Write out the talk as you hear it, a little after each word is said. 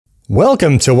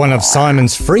Welcome to one of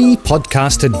Simon's free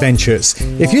podcast adventures.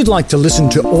 If you'd like to listen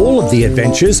to all of the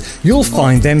adventures, you'll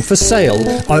find them for sale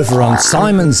over on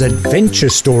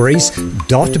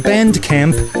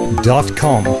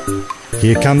simonsadventurestories.bandcamp.com.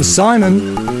 Here comes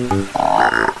Simon.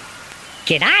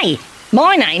 G'day,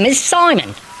 my name is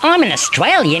Simon. I'm an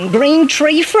Australian green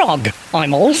tree frog.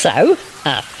 I'm also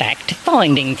a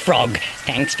fact-finding frog.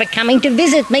 Thanks for coming to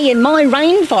visit me in my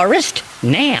rainforest.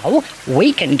 Now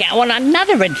we can go on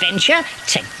another adventure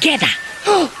together.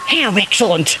 Oh, how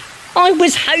excellent! I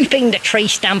was hoping the tree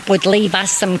stump would leave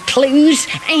us some clues,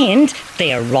 and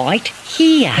they're right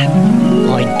here.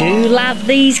 I do love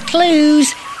these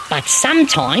clues, but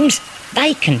sometimes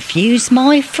they confuse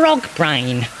my frog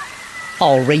brain.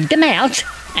 I'll read them out,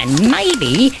 and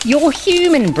maybe your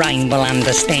human brain will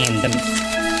understand them.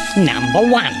 Number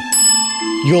 1.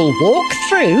 You'll walk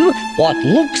through what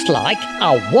looks like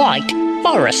a white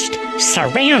forest,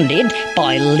 surrounded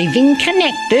by living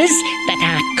connectors that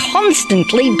are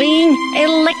constantly being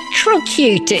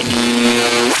electrocuted.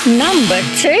 Number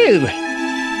 2.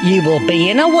 You will be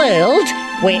in a world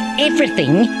where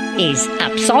everything is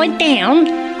upside down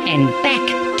and back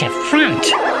to front.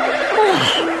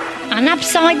 An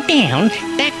upside down,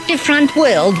 back to front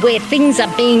world where things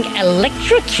are being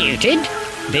electrocuted?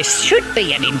 This should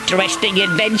be an interesting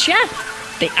adventure.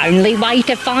 The only way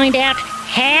to find out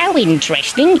how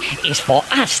interesting is for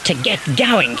us to get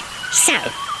going. So,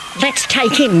 let's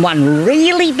take in one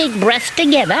really big breath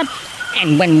together,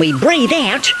 and when we breathe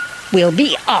out, we'll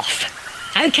be off.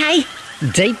 Okay,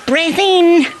 deep breath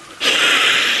in.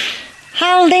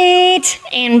 Hold it,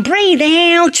 and breathe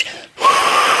out.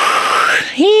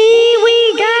 Here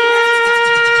we go!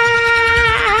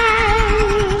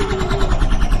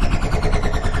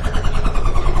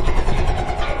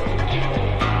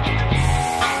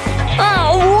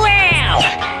 Oh, wow!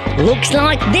 Looks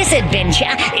like this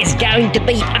adventure is going to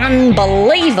be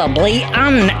unbelievably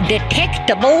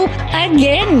undetectable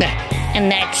again.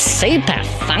 And that super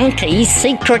funky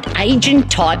secret agent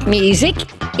type music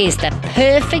is the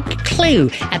perfect clue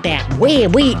about where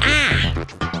we are.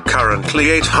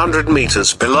 Currently 800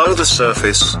 meters below the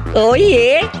surface. Oh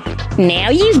yeah? Now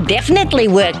you've definitely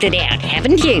worked it out,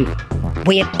 haven't you?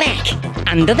 We're back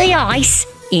under the ice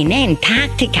in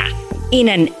Antarctica, in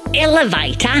an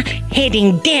elevator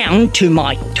heading down to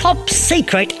my top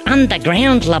secret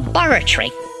underground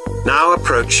laboratory. Now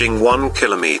approaching 1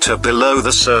 kilometer below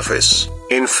the surface.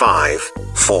 In 5,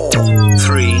 4,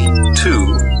 3,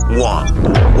 2,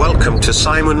 1. Welcome to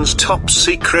Simon's top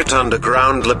secret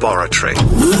underground laboratory.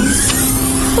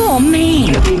 Oh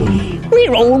man,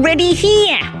 we're already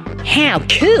here. How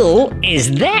cool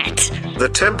is that? The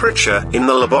temperature in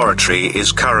the laboratory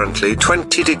is currently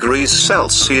 20 degrees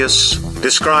Celsius.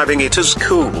 Describing it as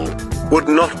cool would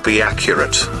not be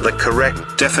accurate. The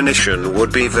correct definition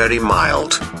would be very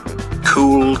mild.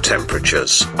 Cool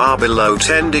temperatures are below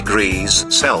 10 degrees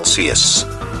Celsius.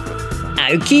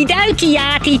 Okie dokie,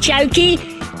 artichokey.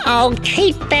 I'll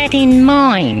keep that in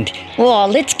mind. Well,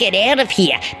 let's get out of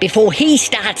here before he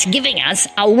starts giving us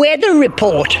a weather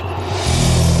report.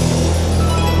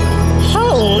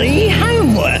 Holy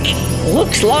homework!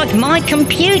 Looks like my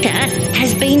computer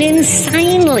has been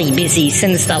insanely busy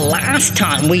since the last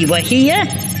time we were here.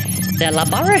 The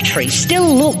laboratory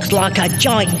still looks like a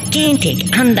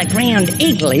gigantic underground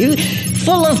igloo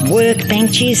full of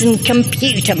workbenches and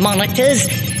computer monitors.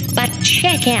 But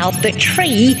check out the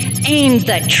tree and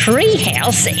the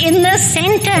treehouse in the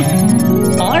centre.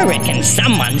 I reckon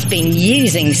someone's been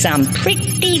using some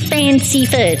pretty fancy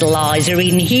fertiliser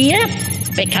in here,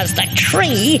 because the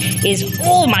tree is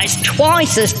almost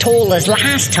twice as tall as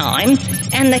last time,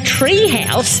 and the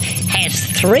treehouse has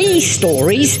 3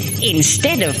 stories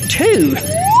instead of 2.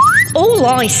 All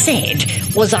I said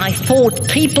was I thought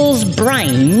people's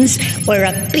brains were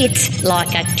a bit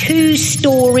like a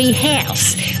 2-story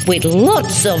house with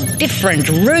lots of different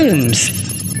rooms.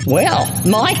 Well,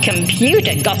 my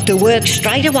computer got to work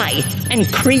straight away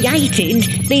and created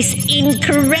this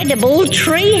incredible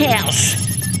treehouse.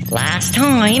 Last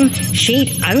time,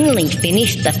 she'd only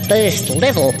finished the first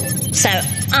level, so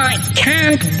I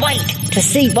can't wait to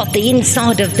see what the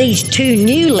inside of these 2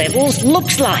 new levels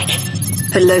looks like.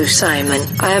 Hello, Simon.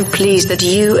 I am pleased that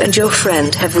you and your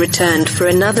friend have returned for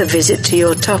another visit to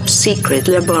your top secret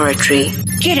laboratory.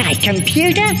 G'day,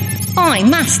 computer. I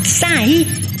must say,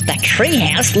 the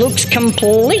treehouse looks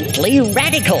completely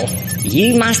radical.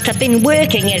 You must have been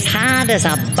working as hard as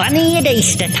a bunny at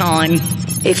Easter time.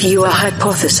 If you are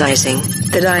hypothesizing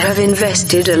that I have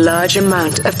invested a large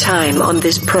amount of time on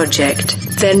this project,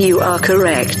 then you are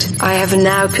correct. I have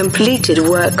now completed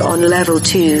work on level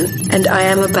 2 and I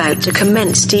am about to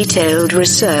commence detailed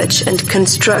research and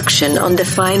construction on the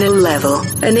final level.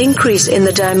 An increase in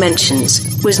the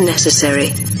dimensions was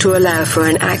necessary to allow for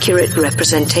an accurate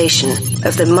representation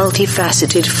of the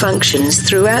multifaceted functions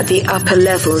throughout the upper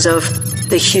levels of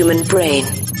the human brain.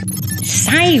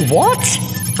 Say what?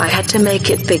 I had to make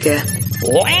it bigger.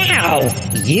 Wow!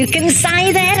 You can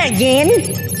say that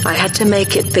again? I had to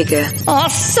make it bigger. Oh,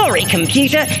 sorry,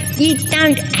 computer. You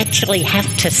don't actually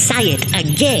have to say it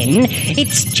again.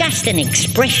 It's just an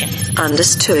expression.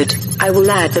 Understood. I will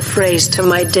add the phrase to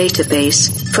my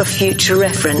database for future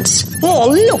reference. Oh,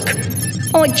 look!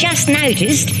 I just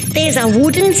noticed there's a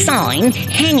wooden sign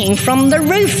hanging from the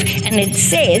roof, and it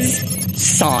says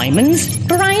Simon's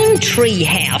Braintree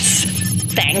House.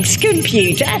 Thanks,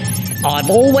 computer. I've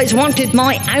always wanted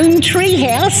my own tree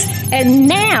house, and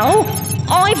now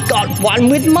I've got one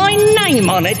with my name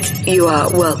on it. You are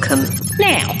welcome.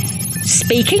 Now,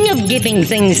 speaking of giving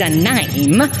things a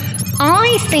name,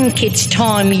 I think it's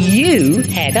time you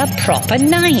had a proper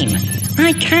name.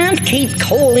 I can't keep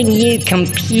calling you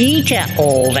computer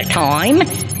all the time.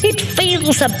 It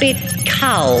feels a bit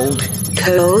cold.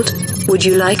 Cold? Would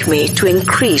you like me to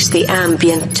increase the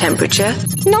ambient temperature?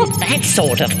 Not that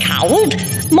sort of cold.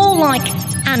 More like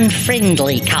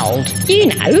unfriendly cold. You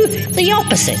know, the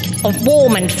opposite of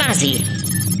warm and fuzzy.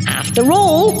 After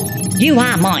all, you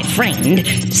are my friend,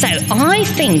 so I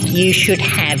think you should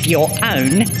have your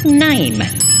own name.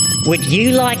 Would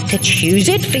you like to choose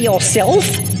it for yourself?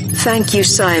 Thank you,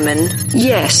 Simon.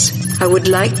 Yes, I would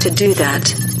like to do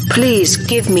that. Please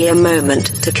give me a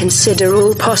moment to consider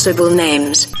all possible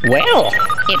names. Well,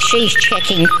 if she's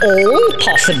checking all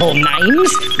possible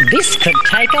names, this could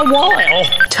take a while.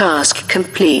 Task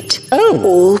complete. Oh.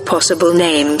 All possible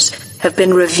names have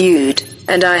been reviewed,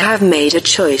 and I have made a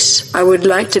choice. I would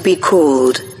like to be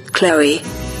called Chloe.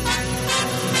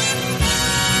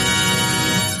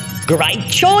 Great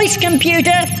choice,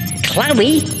 computer.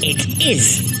 Chloe, it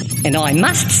is. And I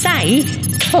must say,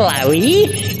 Chloe,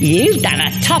 you've done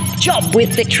a top job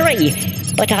with the tree.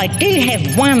 But I do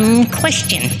have one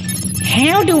question.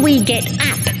 How do we get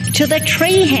up to the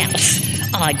tree house?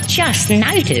 I just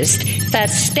noticed the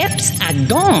steps are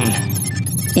gone.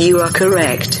 You are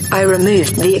correct. I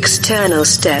removed the external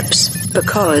steps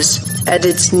because, at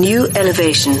its new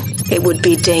elevation, it would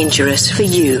be dangerous for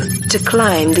you to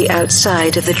climb the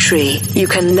outside of the tree. You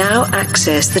can now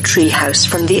access the treehouse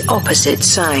from the opposite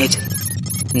side.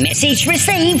 Message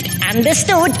received,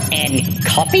 understood, and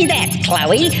copy that,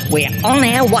 Chloe. We're on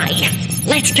our way.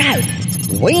 Let's go.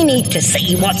 We need to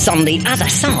see what's on the other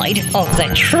side of the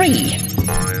tree.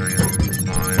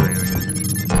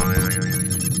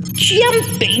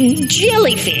 Jumping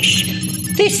jellyfish.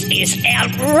 This is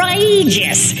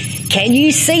outrageous. Can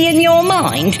you see in your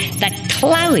mind that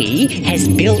Chloe has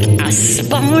built a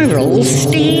spiral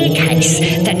staircase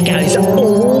that goes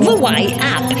all the way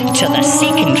up to the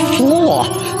second floor?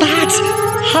 But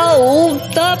hold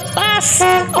the bus!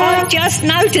 I just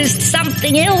noticed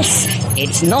something else.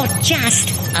 It's not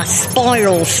just a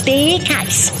spiral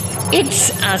staircase.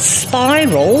 It's a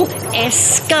spiral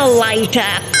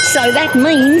escalator. So that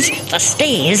means the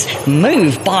stairs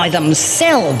move by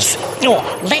themselves. Oh,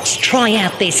 let's try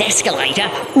out this escalator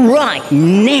right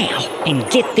now and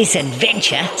get this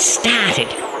adventure started.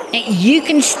 You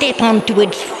can step onto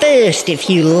it first if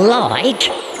you like.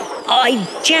 I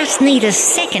just need a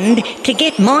second to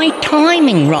get my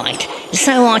timing right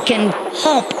so I can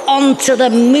hop onto the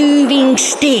moving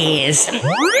stairs.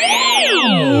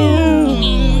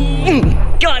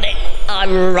 Got it.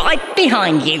 I'm right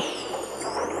behind you.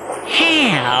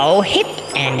 How hip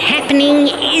and happening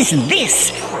is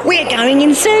this? We're going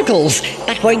in circles,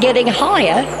 but we're getting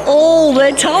higher all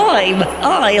the time.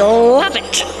 I love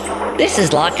it. This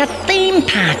is like a theme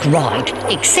park ride,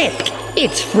 except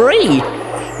it's free.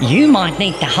 You might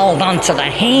need to hold on to the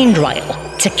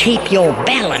handrail to keep your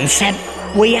balance, and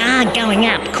we are going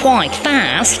up quite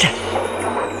fast.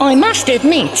 I must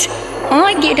admit,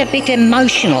 I get a bit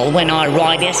emotional when I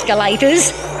ride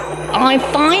escalators. I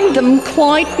find them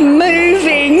quite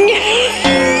moving.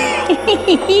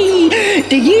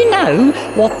 Do you know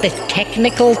what the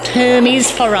technical term is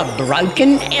for a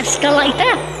broken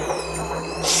escalator?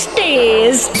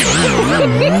 Stairs.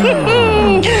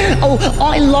 Oh,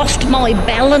 I lost my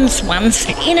balance once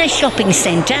in a shopping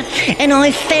centre and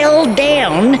I fell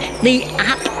down the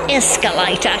up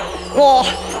escalator. Oh,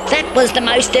 that was the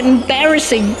most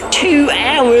embarrassing 2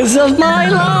 hours of my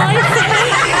life.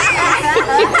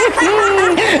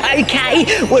 Okay,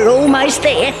 we're almost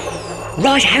there.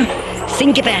 Righto,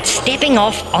 think about stepping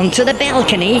off onto the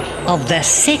balcony of the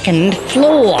second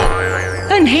floor.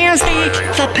 And how's that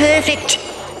for perfect?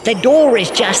 The door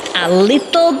is just a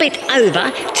little bit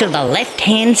over to the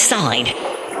left-hand side.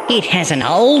 It has an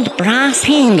old brass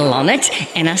handle on it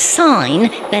and a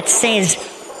sign that says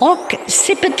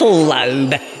occipital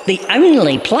lobe, the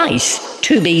only place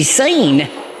to be seen.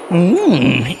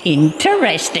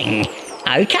 Interesting.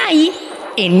 Okay,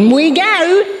 in we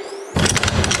go.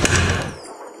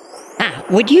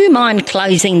 Would you mind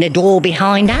closing the door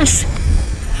behind us?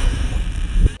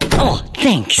 Oh,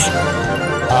 thanks.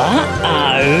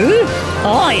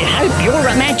 I hope your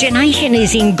imagination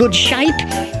is in good shape,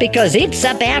 because it's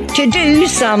about to do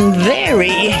some very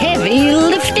heavy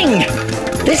lifting.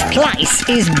 This place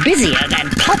is busier than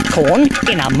popcorn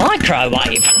in a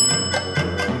microwave.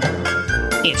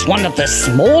 It's one of the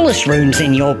smallest rooms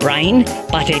in your brain,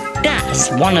 but it does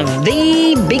one of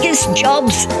the biggest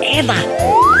jobs ever.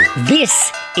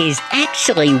 This is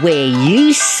actually where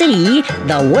you see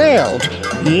the world.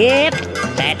 Yep,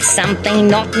 that's something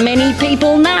not many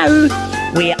people know.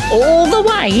 We're all the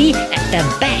way at the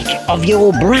back of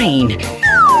your brain.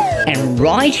 And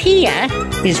right here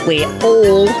is where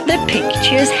all the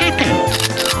pictures happen.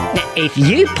 Now, if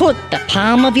you put the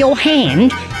palm of your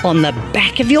hand on the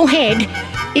back of your head,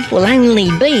 it will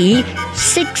only be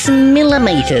 6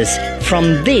 millimeters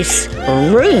from this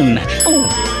room. Oh,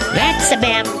 that's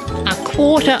about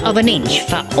 1/4 of an inch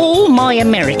for all my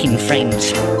American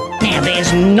friends. Now,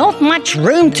 there's not much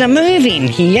room to move in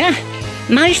here.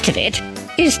 Most of it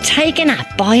is taken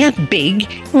up by a big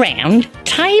round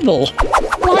table,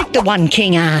 like the one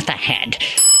King Arthur had.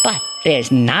 But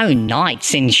there's no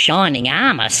knights in shining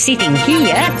armour sitting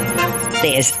here.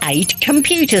 There's 8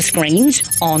 computer screens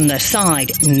on the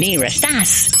side nearest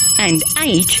us and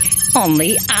 8 on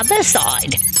the other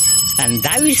side. And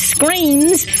those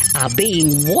screens are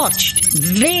being watched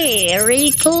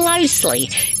very closely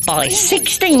by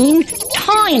 16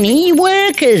 tiny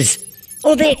workers.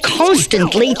 Or they're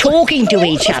constantly talking to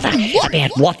each other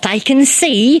about what they can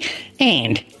see.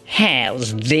 And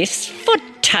how's this for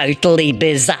totally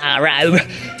bizarro?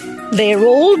 They're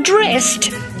all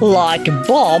dressed like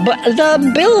Bob the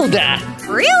Builder.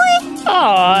 Really?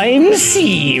 I'm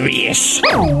serious.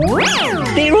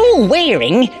 They're all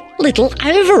wearing little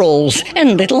overalls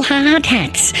and little hard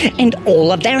hats, and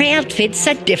all of their outfits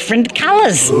are different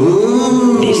colours.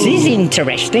 This is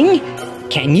interesting.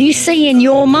 Can you see in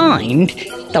your mind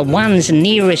the ones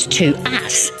nearest to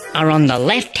us are on the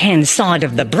left-hand side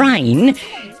of the brain,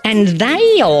 and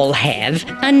they all have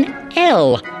an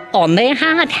L on their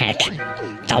hard hat.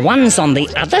 The ones on the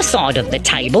other side of the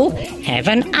table have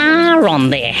an R on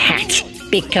their hat,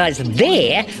 because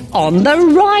they're on the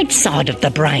right side of the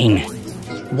brain.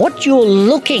 What you're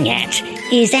looking at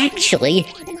is actually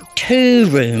 2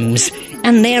 rooms,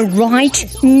 and they're right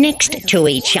next to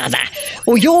each other.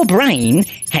 Well, your brain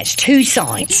has 2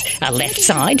 sides, a left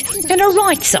side and a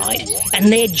right side,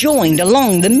 and they're joined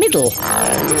along the middle.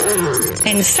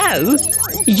 And so,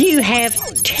 you have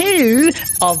 2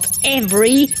 of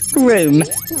every room.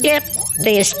 Yep,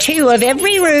 there's 2 of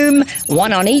every room,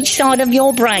 1 on each side of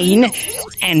your brain,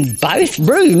 and both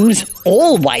rooms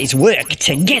always work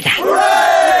together.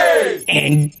 Hooray!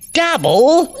 And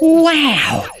double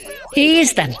wow!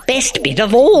 Here's the best bit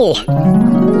of all.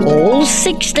 All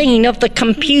 16 of the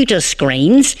computer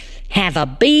screens have a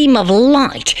beam of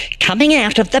light coming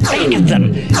out of the back of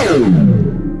them.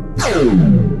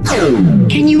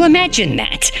 Can you imagine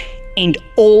that? And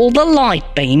all the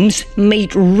light beams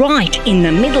meet right in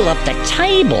the middle of the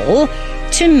table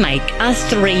to make a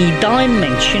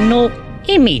 3-dimensional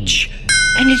image.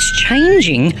 And it's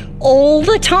changing all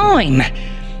the time.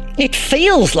 It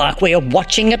feels like we're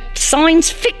watching a science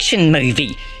fiction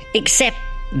movie, except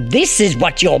this is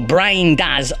what your brain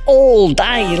does all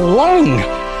day long.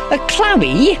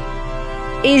 Chloe,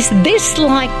 is this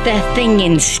like the thing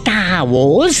in Star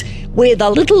Wars where the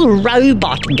little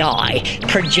robot guy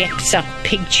projects a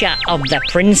picture of the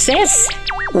princess?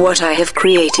 What I have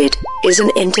created is an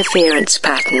interference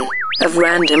pattern of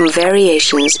random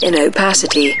variations in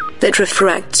opacity that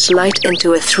refracts light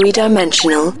into a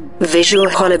 3-dimensional, visual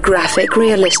holographic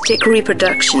realistic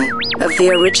reproduction of the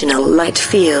original light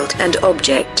field and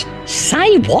object.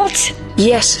 Say what?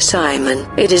 Yes, Simon,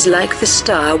 it is like the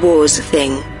Star Wars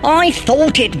thing. I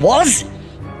thought it was.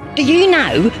 Do you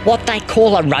know what they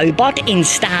call a robot in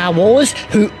Star Wars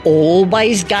who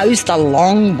always goes the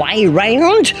long way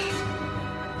round?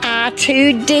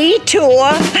 R2-D2.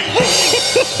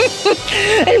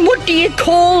 And what do you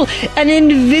call an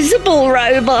invisible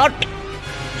robot?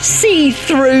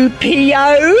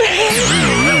 C-3PO.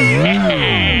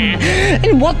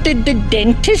 And what did the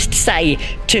dentist say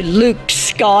to Luke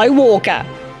Skywalker?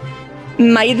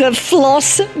 May the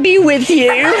floss be with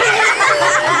you.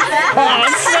 Oh,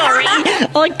 sorry.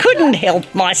 I couldn't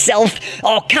help myself.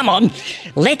 Oh, come on.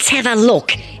 Let's have a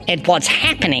look at what's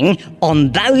happening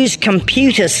on those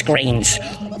computer screens.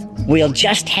 We'll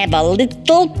just have a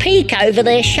little peek over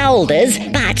their shoulders,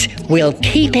 but we'll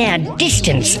keep our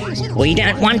distance. We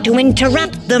don't want to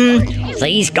interrupt them.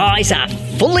 These guys are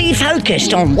fully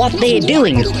focused on what they're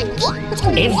doing.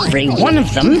 Every one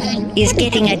of them is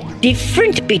getting a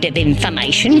different bit of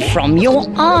information from your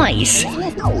eyes.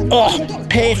 Oh,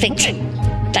 perfect.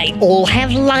 They all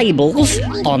have labels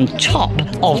on top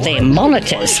of their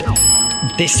monitors.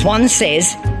 This one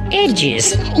says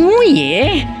edges. Oh,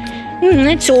 yeah.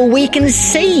 That's all we can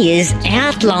see is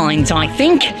outlines, I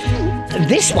think.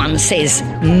 This one says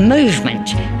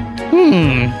movement.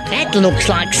 That looks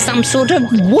like some sort of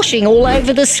whooshing all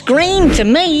over the screen to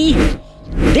me.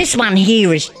 This one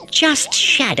here is just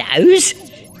shadows.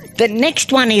 The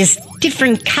next one is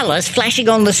different colours flashing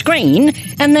on the screen,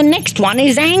 and the next one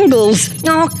is angles.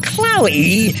 Oh,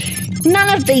 Chloe, none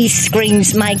of these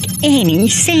screens make any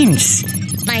sense.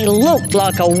 They look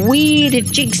like a weird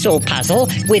jigsaw puzzle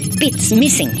with bits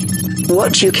missing.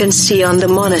 What you can see on the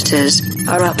monitors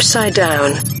are upside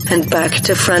down and back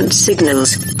to front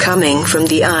signals coming from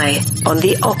the eye on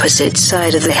the opposite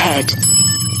side of the head.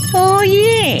 Oh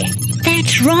yeah,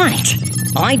 that's right.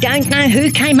 I don't know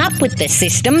who came up with the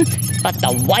system, but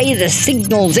the way the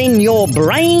signals in your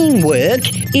brain work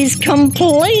is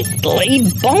completely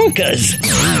bonkers.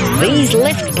 These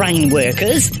left brain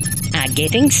workers are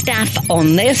getting stuff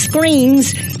on their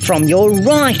screens from your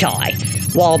right eye,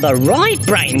 while the right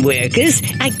brain workers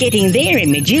are getting their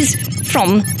images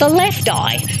from the left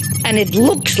eye. And it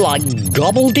looks like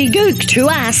gobbledygook to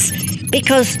us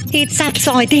because it's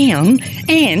upside down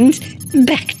and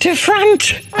back to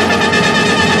front.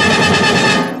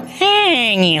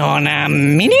 Hang on a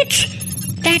minute.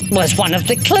 That was one of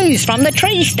the clues from the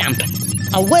tree stump.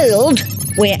 A world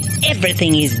where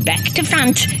everything is back to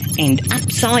front and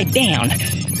upside down.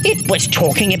 It was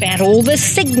talking about all the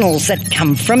signals that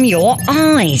come from your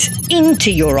eyes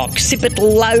into your occipital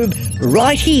lobe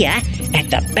right here at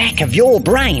the back of your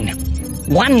brain.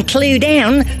 One clue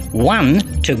down, one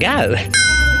to go.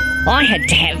 I had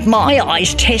to have my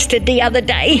eyes tested the other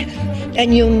day,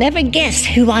 and you'll never guess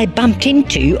who I bumped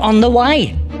into on the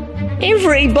way.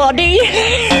 Everybody!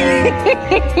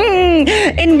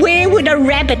 And where would a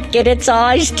rabbit get its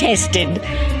eyes tested?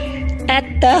 At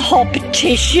the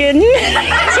optician.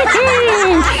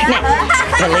 Now,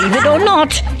 believe it or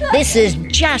not, this is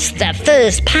just the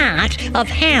first part of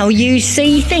how you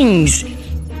see things.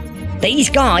 These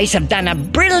guys have done a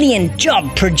brilliant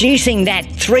job producing that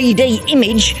 3D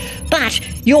image, but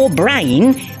your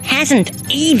brain hasn't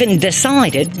even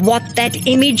decided what that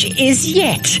image is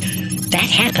yet. That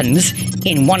happens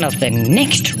in one of the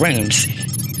next rooms.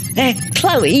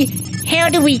 Chloe, how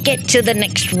do we get to the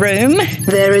next room?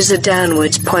 There is a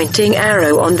downwards pointing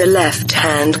arrow on the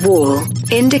left-hand wall,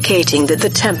 indicating that the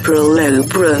temporal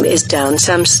lobe room is down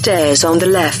some stairs on the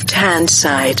left-hand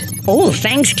side. Oh,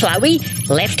 thanks, Chloe.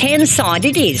 Left-hand side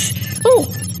it is. Oh,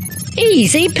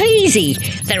 easy peasy.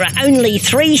 There are only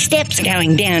 3 steps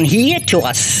going down here to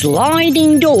a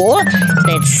sliding door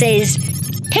that says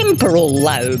temporal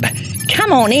lobe.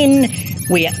 Come on in.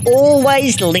 We're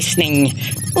always listening.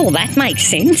 Oh, that makes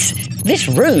sense. This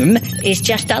room is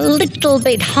just a little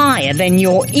bit higher than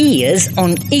your ears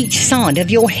on each side of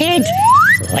your head.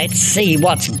 Let's see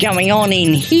what's going on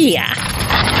in here.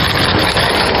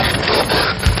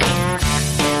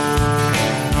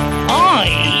 Oh,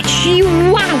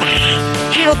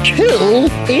 chihuahua! How cool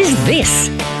is this?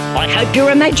 I hope your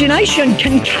imagination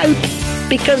can cope,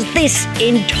 because this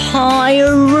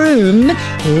entire room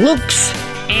looks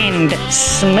and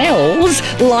smells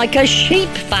like a sheep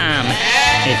farm.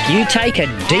 If you take a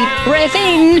deep breath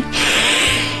in,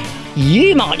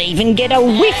 you might even get a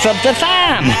whiff of the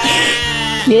farm.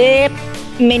 Yep,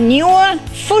 manure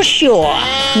for sure.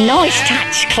 Nice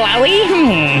touch,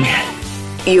 Chloe.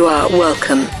 You are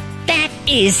welcome. That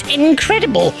is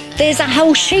incredible. There's a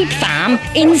whole sheep farm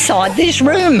inside this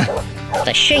room.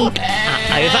 The sheep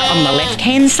are over on the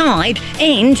left-hand side,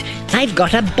 and they've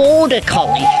got a border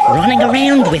collie running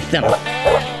around with them.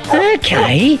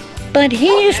 Okay, but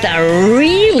here's the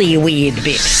really weird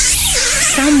bit.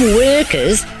 Some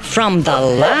workers from the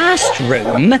last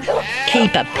room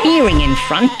keep appearing in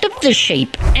front of the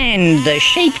sheep and the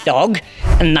sheepdog,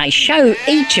 and they show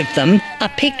each of them a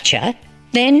picture,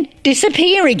 then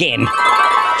disappear again.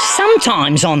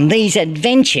 Sometimes on these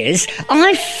adventures,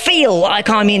 I feel like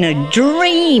I'm in a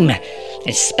dream,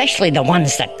 especially the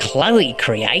ones that Chloe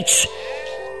creates.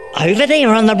 over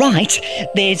there on the right,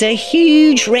 there's a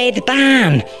huge red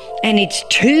barn, and its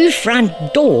 2 front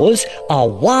doors are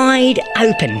wide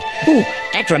open. Ooh,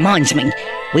 that reminds me,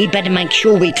 we'd better make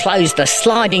sure we close the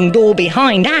sliding door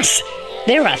behind us.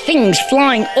 There are things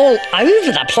flying all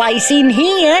over the place in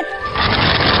here.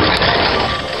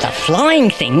 The flying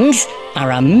things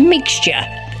are a mixture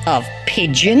of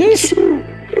pigeons,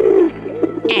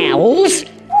 owls,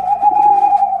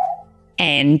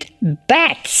 and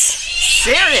bats.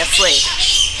 Seriously?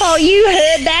 Oh, you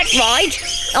heard that right.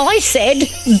 I said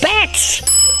bats.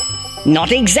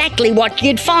 Not exactly what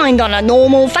you'd find on a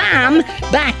normal farm,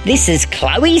 but this is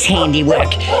Chloe's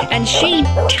handiwork, and she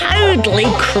totally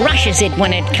crushes it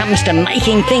when it comes to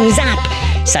making things up.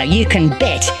 So you can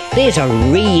bet there's a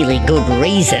really good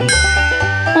reason.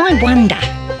 I wonder,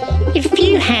 if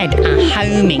you had a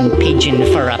homing pigeon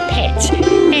for a pet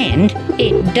and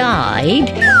it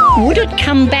died, would it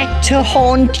come back to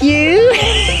haunt you?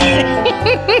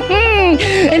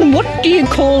 And what do you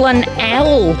call an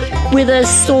owl with a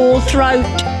sore throat?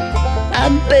 A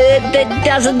bird that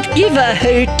doesn't give a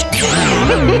hoot.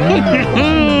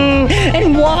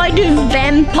 And why do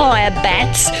vampire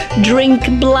bats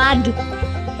drink blood?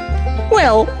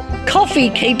 Well, coffee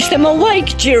keeps them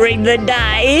awake during the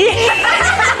day.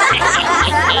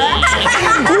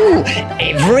 Ooh,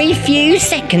 every few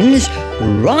seconds,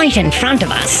 right in front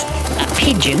of us, a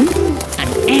pigeon, an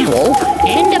owl,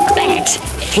 and a bat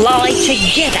fly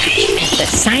together at the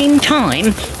same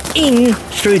time in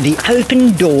through the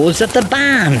open doors of the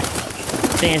barn.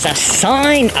 There's a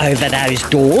sign over those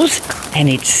doors, and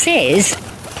it says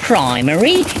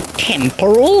primary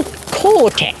temporal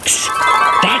cortex.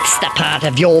 That's the part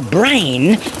of your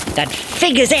brain that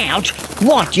figures out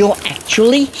what you're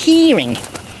actually hearing.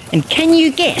 And can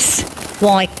you guess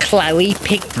why Chloe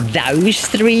picked those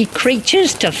 3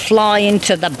 creatures to fly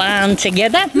into the barn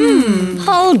together?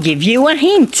 I'll give you a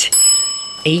hint.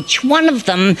 Each one of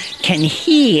them can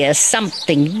hear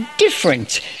something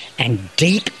different, and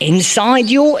deep inside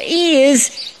your ears,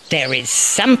 there is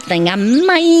something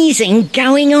amazing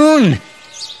going on.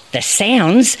 The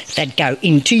sounds that go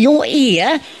into your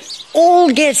ear all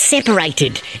get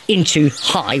separated into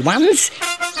high ones,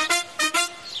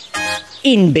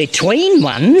 in-between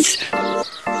ones,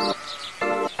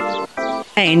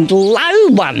 and low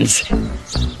ones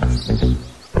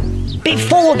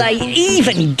before they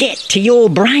even get to your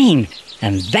brain.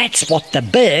 And that's what the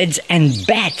birds and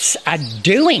bats are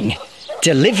doing,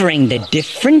 delivering the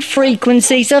different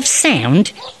frequencies of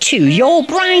sound to your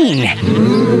brain.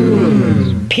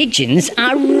 Pigeons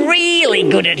are really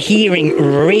good at hearing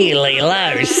really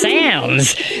low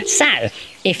sounds. So,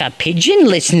 if a pigeon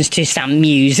listens to some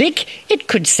music, it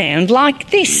could sound like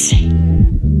this.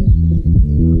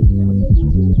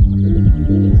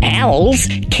 Owls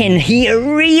can hear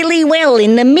really well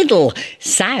in the middle,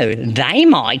 so they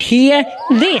might hear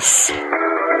this.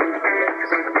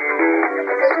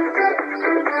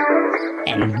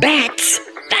 And bats,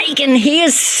 they can hear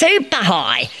super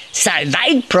high, so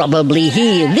they'd probably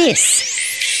hear this.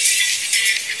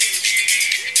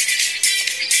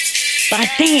 But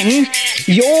then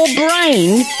your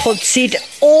brain puts it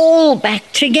all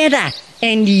back together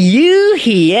and you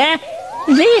hear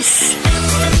this.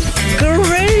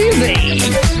 Groovy!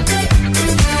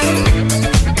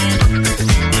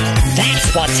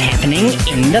 That's what's happening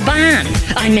in the barn.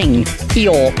 I mean,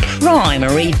 your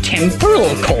primary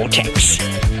temporal cortex.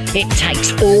 It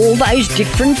takes all those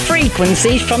different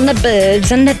frequencies from the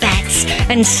birds and the bats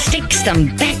and sticks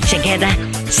them back together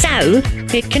so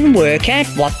it can work out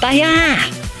what they are.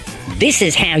 This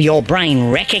is how your brain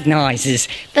recognises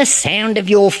the sound of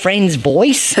your friend's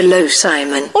voice. Hello,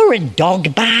 Simon. Or a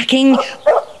dog barking,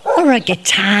 or a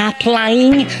guitar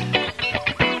playing,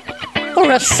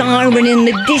 or a siren in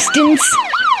the distance.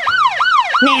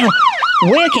 Now,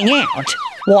 working out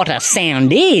what a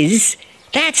sound is,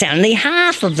 that's only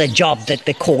half of the job that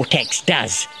the cortex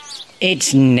does.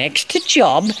 Its next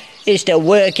job is to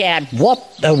work out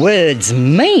what the words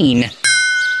mean.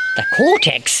 The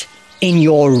cortex in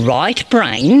your right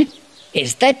brain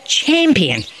is the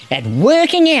champion at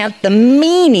working out the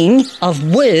meaning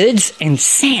of words and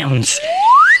sounds.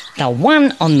 The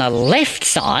one on the left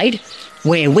side,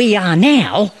 where we are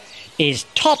now, is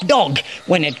top dog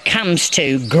when it comes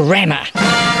to grammar.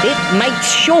 It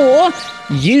makes sure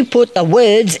you put the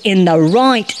words in the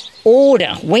right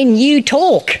order when you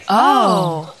talk.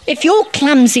 Oh. If you're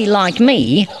clumsy like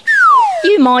me,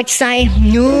 you might say,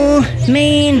 "No,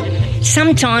 man,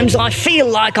 sometimes I feel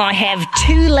like I have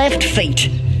 2 left feet."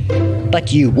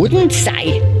 But you wouldn't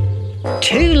say,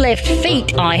 "2 left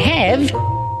feet I have,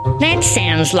 That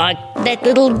sounds like that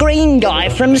little green guy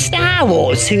from Star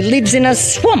Wars who lives in a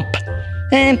swamp.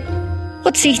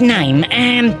 What's his name?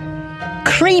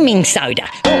 Creaming soda.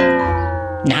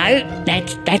 No,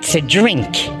 that's a drink.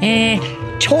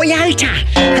 Toyota.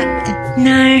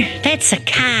 No, that's a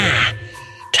car.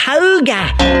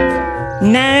 Toga.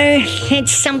 No,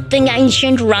 it's something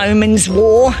ancient Romans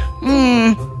wore.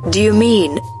 Do you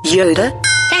mean Yoda?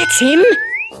 That's him.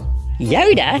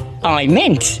 Yoda, I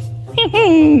meant.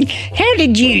 How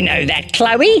did you know that,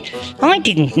 Chloe? I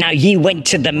didn't know you went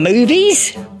to the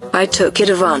movies. I took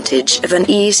advantage of an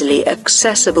easily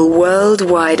accessible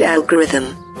worldwide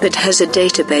algorithm that has a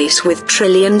database with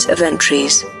trillions of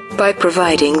entries. By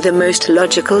providing the most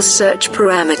logical search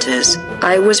parameters,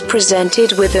 I was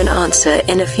presented with an answer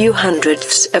in a few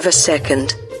hundredths of a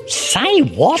second. Say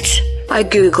what? I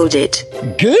googled it.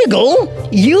 Google?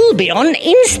 You'll be on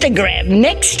Instagram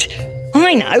next.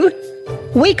 I know.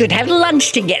 We could have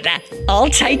lunch together. I'll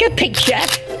take a picture,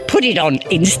 put it on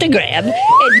Instagram,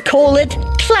 and call it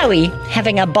Chloe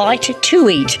having a bite to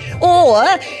eat.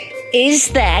 Or is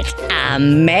that a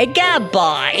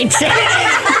megabyte?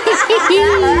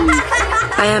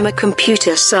 I am a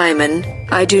computer, Simon.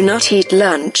 I do not eat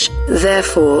lunch.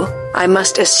 Therefore, I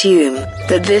must assume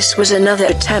that this was another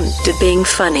attempt at being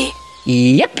funny.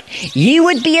 Yep, you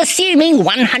would be assuming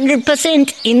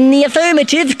 100% in the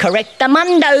affirmative,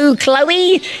 correctamundo,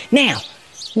 Chloe. Now,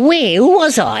 where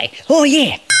was I? Oh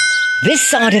yeah, this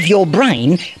side of your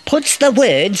brain puts the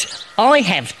words, I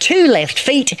have 2 left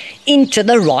feet, into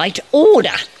the right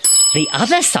order. The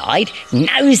other side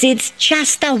knows it's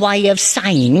just a way of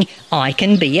saying I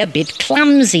can be a bit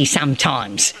clumsy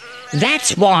sometimes.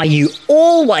 That's why you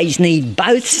always need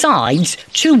both sides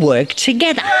to work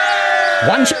together.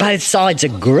 Once both sides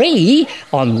agree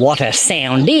on what a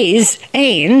sound is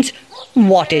and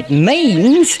what it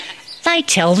means, they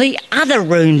tell the other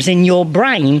rooms in your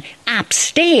brain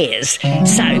upstairs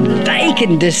so they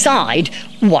can decide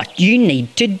what you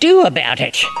need to do about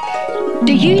it.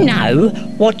 Do you know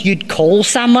what you'd call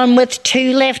someone with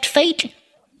 2 left feet?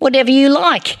 Whatever you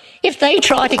like. If they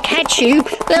try to catch you,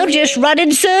 they'll just run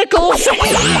in circles.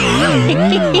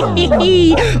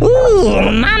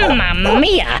 Ooh, mamma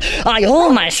mia! I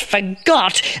almost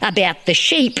forgot about the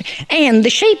sheep and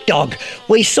the sheepdog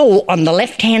we saw on the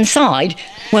left-hand side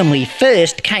when we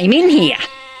first came in here.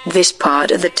 This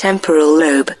part of the temporal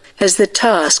lobe has the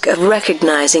task of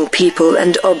recognizing people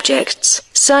and objects.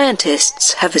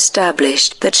 Scientists have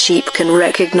established that sheep can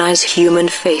recognize human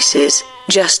faces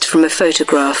just from a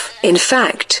photograph. In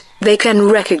fact, they can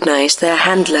recognize their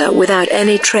handler without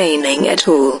any training at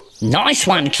all. Nice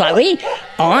one, Chloe.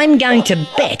 I'm going to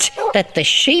bet that the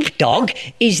sheepdog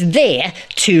is there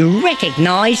to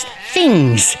recognise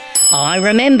things. I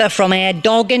remember from our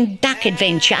dog and duck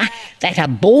adventure that a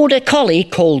border collie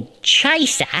called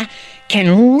Chaser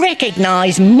can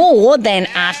recognise more than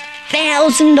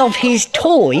 1,000 of his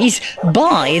toys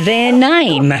by their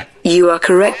name. You are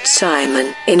correct,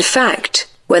 Simon. In fact,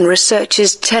 when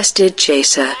researchers tested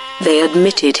Chaser, they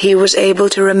admitted he was able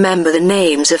to remember the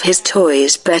names of his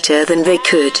toys better than they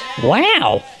could.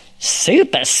 Wow!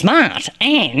 Super smart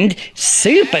and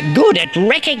super good at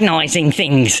recognising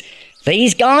things.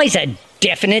 These guys are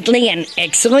definitely an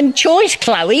excellent choice,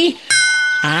 Chloe.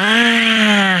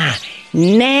 Ah,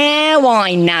 now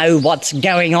I know what's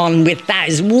going on with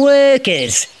those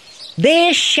workers.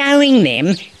 They're showing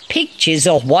them pictures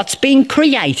of what's been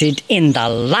created in the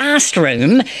last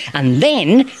room, and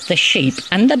then the sheep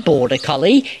and the border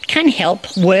collie can help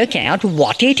work out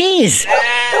what it is.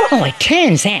 Oh, it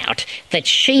turns out that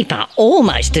sheep are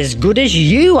almost as good as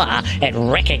you are at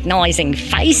recognising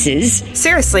faces.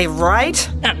 Seriously, right?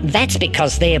 That's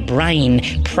because their brain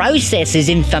processes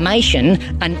information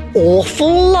an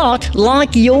awful lot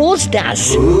like yours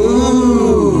does.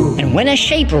 Ooh. And when a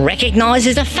sheep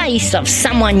recognises a face of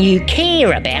someone you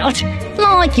care about,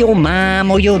 like your mum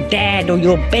or your dad or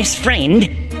your best friend,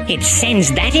 it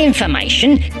sends that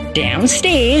information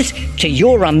downstairs to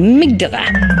your amygdala.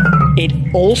 It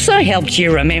also helps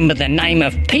you remember the name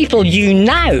of people you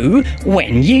know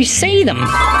when you see them.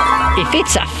 If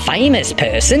it's a famous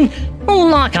person, or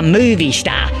like a movie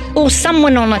star, or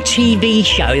someone on a TV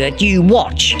show that you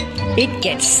watch, it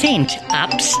gets sent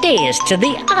upstairs to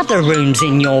the other rooms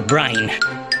in your brain.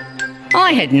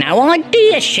 I had no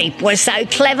idea sheep were so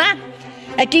clever.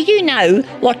 Do you know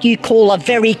what you call a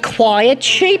very quiet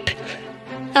sheep?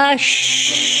 A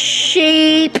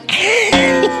sheep.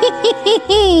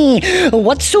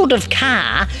 What sort of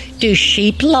car do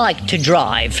sheep like to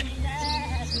drive?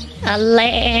 A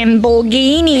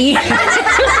Lamborghini.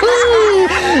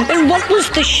 And what was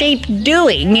the sheep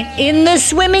doing in the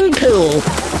swimming pool?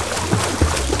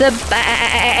 the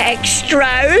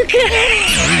backstroke.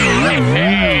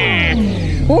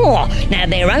 Oh, now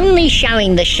they're only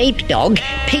showing the sheepdog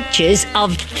pictures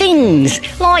of things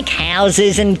like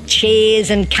houses and chairs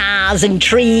and cars and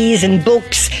trees and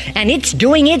books, and it's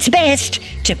doing its best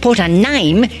to put a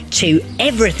name to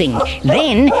everything.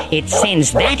 Then it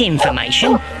sends that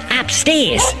information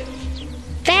upstairs.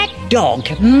 That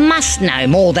dog must know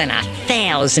more than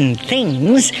 1,000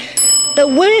 things. The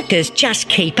workers just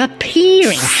keep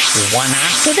appearing, one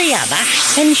after the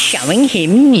other, and showing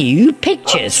him new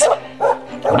pictures.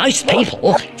 Most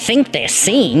people think they're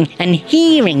seeing and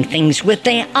hearing things with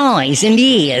their eyes and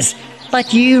ears,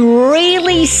 but you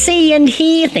really see and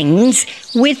hear things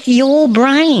with your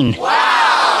brain.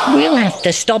 Wow! We'll have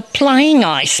to stop playing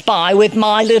I Spy with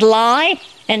my little eye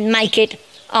and make it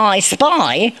I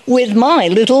Spy with my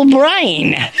little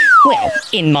brain. Well,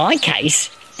 in my case,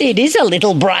 it is a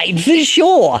little brain for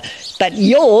sure, but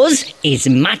yours is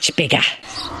much bigger.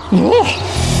 Whoa,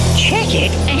 check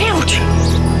it out.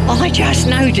 I just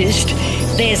noticed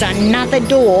there's another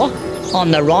door on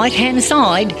the right-hand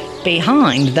side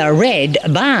behind the red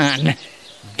barn.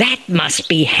 That must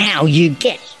be how you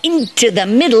get into the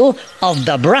middle of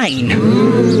the brain.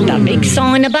 The big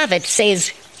sign above it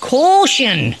says,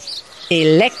 "Caution!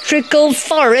 Electrical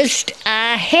forest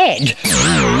ahead."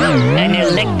 An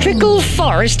electrical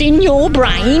forest in your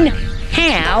brain?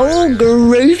 How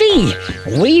groovy!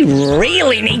 We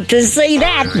really need to see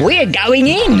that. We're going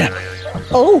in.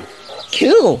 Oh,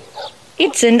 cool.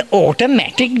 It's an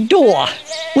automatic door.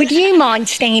 Would you mind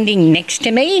standing next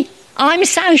to me? I'm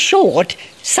so short,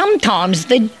 sometimes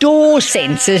the door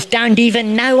sensors don't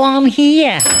even know I'm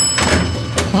here.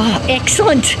 Oh,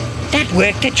 excellent. That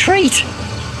worked a treat.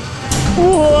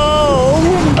 Whoa,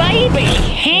 baby,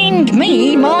 hand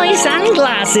me my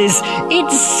sunglasses.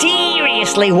 It's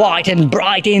seriously white and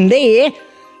bright in there.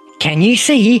 Can you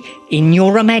see, in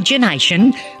your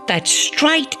imagination, that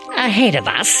straight ahead of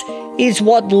us is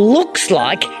what looks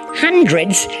like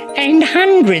hundreds and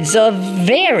hundreds of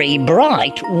very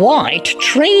bright white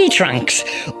tree trunks,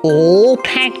 all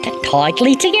packed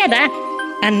tightly together,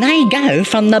 and they go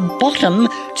from the bottom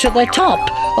to the top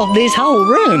of this whole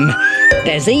room.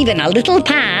 There's even a little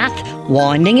path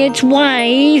winding its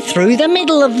way through the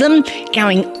middle of them,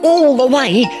 going all the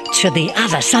way to the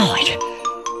other side.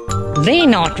 They're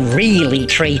not really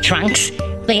tree trunks.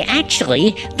 They're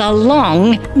actually the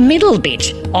long middle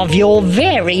bit of your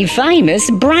very famous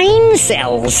brain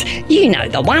cells. You know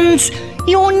the ones,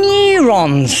 your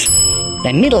neurons.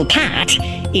 The middle part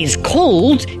is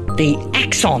called the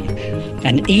axon.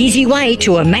 An easy way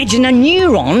to imagine a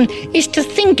neuron is to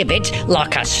think of it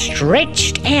like a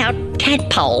stretched out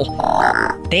tadpole.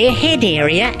 Their head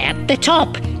area at the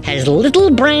top has little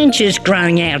branches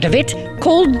growing out of it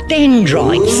called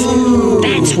dendrites.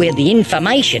 That's where the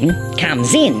information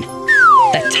comes in.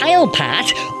 The tail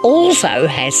part also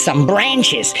has some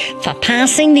branches for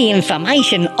passing the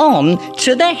information on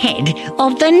to the head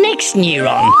of the next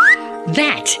neuron.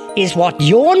 That is what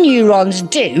your neurons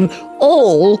do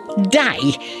all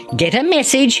day. Get a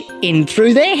message in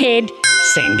through their head,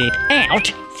 send it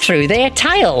out through their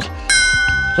tail.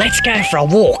 Let's go for a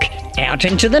walk out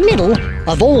into the middle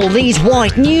of all these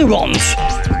white neurons.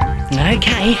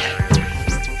 Okay,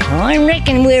 I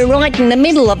reckon we're right in the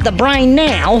middle of the brain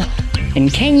now.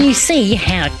 And can you see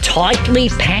how tightly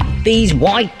packed these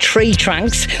white tree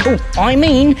trunks,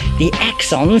 the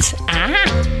axons, are?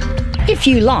 If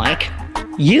you like,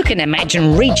 you can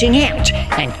imagine reaching out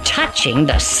and touching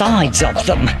the sides of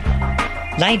them.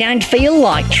 They don't feel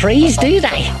like trees, do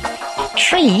they?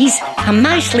 Trees are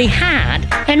mostly hard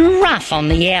and rough on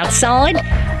the outside,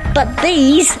 but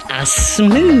these are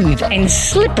smooth and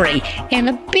slippery and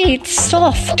a bit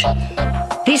soft.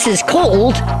 This is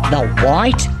called the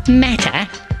white matter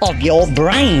of your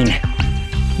brain.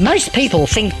 Most people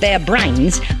think their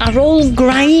brains are all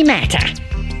grey matter,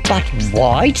 but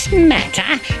white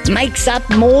matter makes up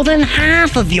more than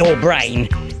half of your brain,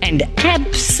 and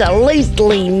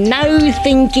absolutely no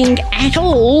thinking at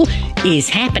all is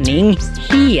happening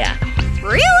here.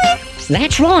 Really?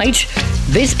 That's right.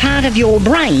 This part of your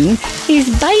brain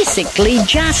is basically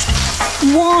just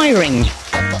wiring.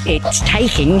 It's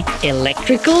taking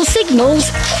electrical signals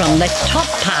from the top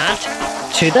part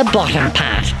to the bottom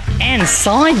part, and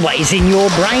sideways in your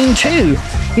brain too.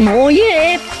 Oh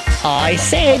yeah, I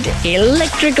said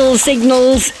electrical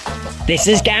signals. This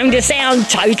is going to sound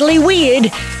totally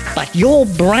weird, but your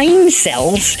brain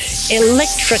cells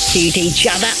electrocute each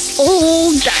other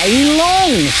all day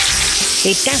long.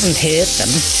 It doesn't hurt them.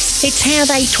 It's how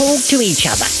they talk to each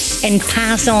other and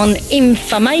pass on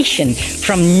information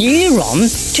from neuron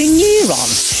to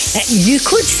neuron. You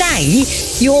could say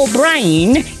your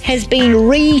brain has been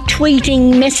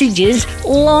retweeting messages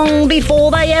long before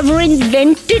they ever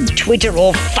invented Twitter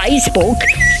or Facebook.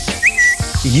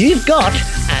 You've got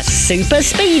a super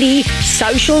speedy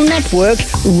social network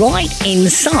right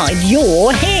inside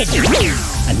your head.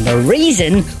 And the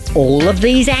reason all of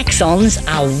these axons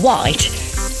are white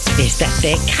is that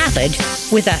they're covered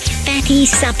with a fatty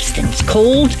substance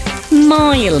called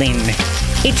myelin.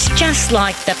 It's just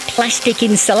like the plastic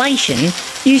insulation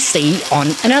you see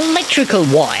on an electrical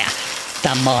wire.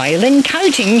 The myelin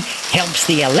coating helps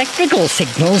the electrical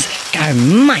signals go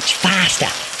much faster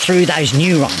through those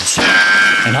neurons.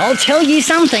 And I'll tell you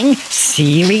something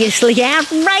seriously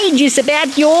outrageous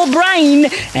about your brain,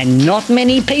 and not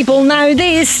many people know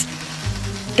this.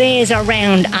 There's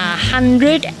around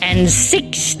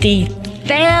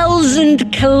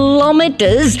 160,000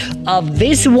 kilometres of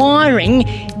this wiring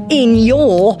in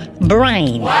your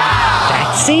brain. Wow.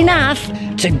 That's enough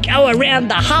to go around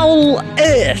the whole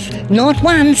Earth, not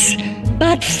once,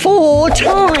 but 4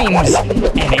 times.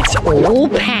 And it's all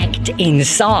packed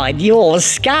inside your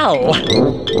skull.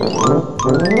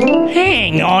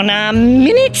 Hang on a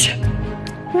minute.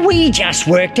 We just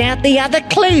worked out the other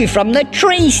clue from the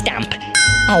tree stump.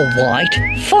 A white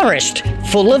forest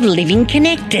full of living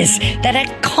connectors that are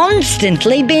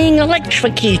constantly being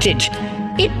electrocuted.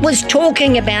 It was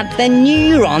talking about the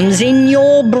neurons in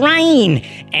your brain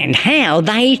and how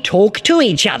they talk to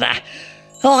each other.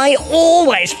 I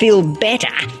always feel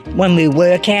better when we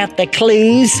work out the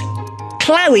clues.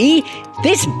 Chloe,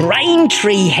 this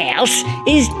Braintree house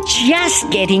is just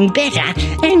getting better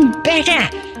and better.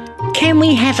 Can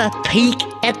we have a peek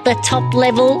at the top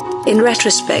level? In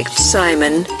retrospect,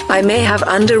 Simon, I may have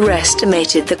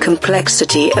underestimated the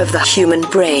complexity of the human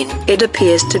brain. It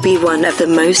appears to be one of the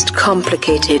most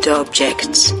complicated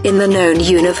objects in the known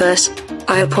universe.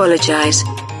 I apologize,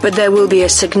 but there will be a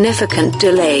significant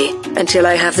delay until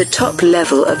I have the top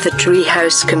level of the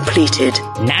treehouse completed.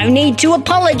 No need to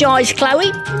apologise,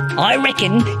 Chloe. I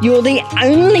reckon you're the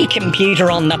only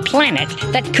computer on the planet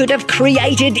that could have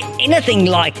created anything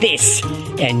like this.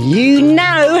 And you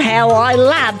know how I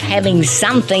love having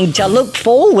something to look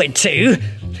forward to.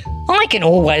 I can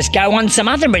always go on some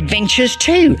other adventures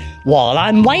too while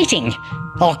I'm waiting.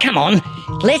 Oh, come on,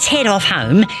 let's head off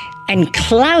home and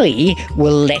Chloe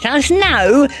will let us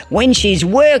know when she's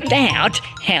worked out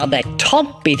how the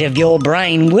top bit of your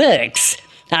brain works.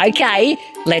 Okay,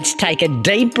 let's take a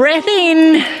deep breath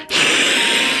in.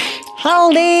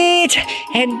 Hold it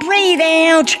and breathe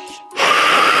out.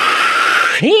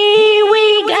 Here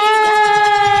we go.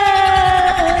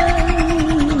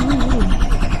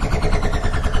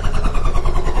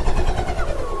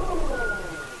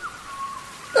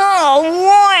 Oh,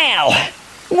 wow.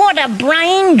 What a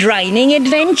brain-draining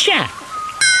adventure.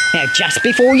 Now, just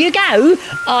before you go,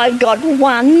 I've got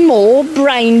one more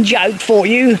brain joke for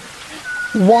you.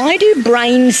 Why do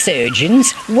brain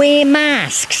surgeons wear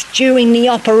masks during the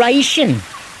operation?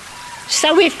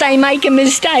 So if they make a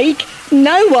mistake,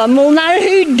 no one will know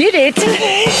who did it.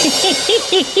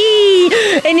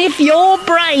 And if your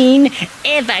brain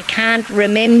ever can't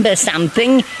remember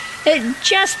something,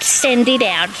 just send it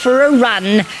out for a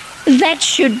run. That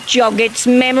should jog its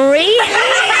memory.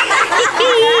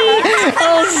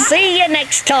 I'll see you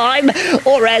next time.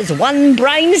 Or as one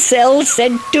brain cell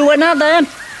said to another,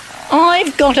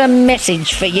 I've got a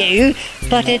message for you,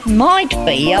 but it might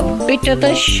be a bit of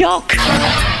a shock.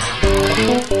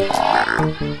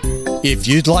 If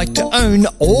you'd like to own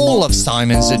all of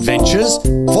Simon's adventures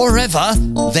forever,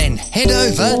 then head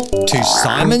over to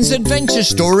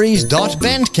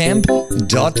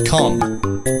simonsadventurestories.bandcamp.com.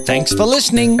 Thanks for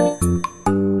listening.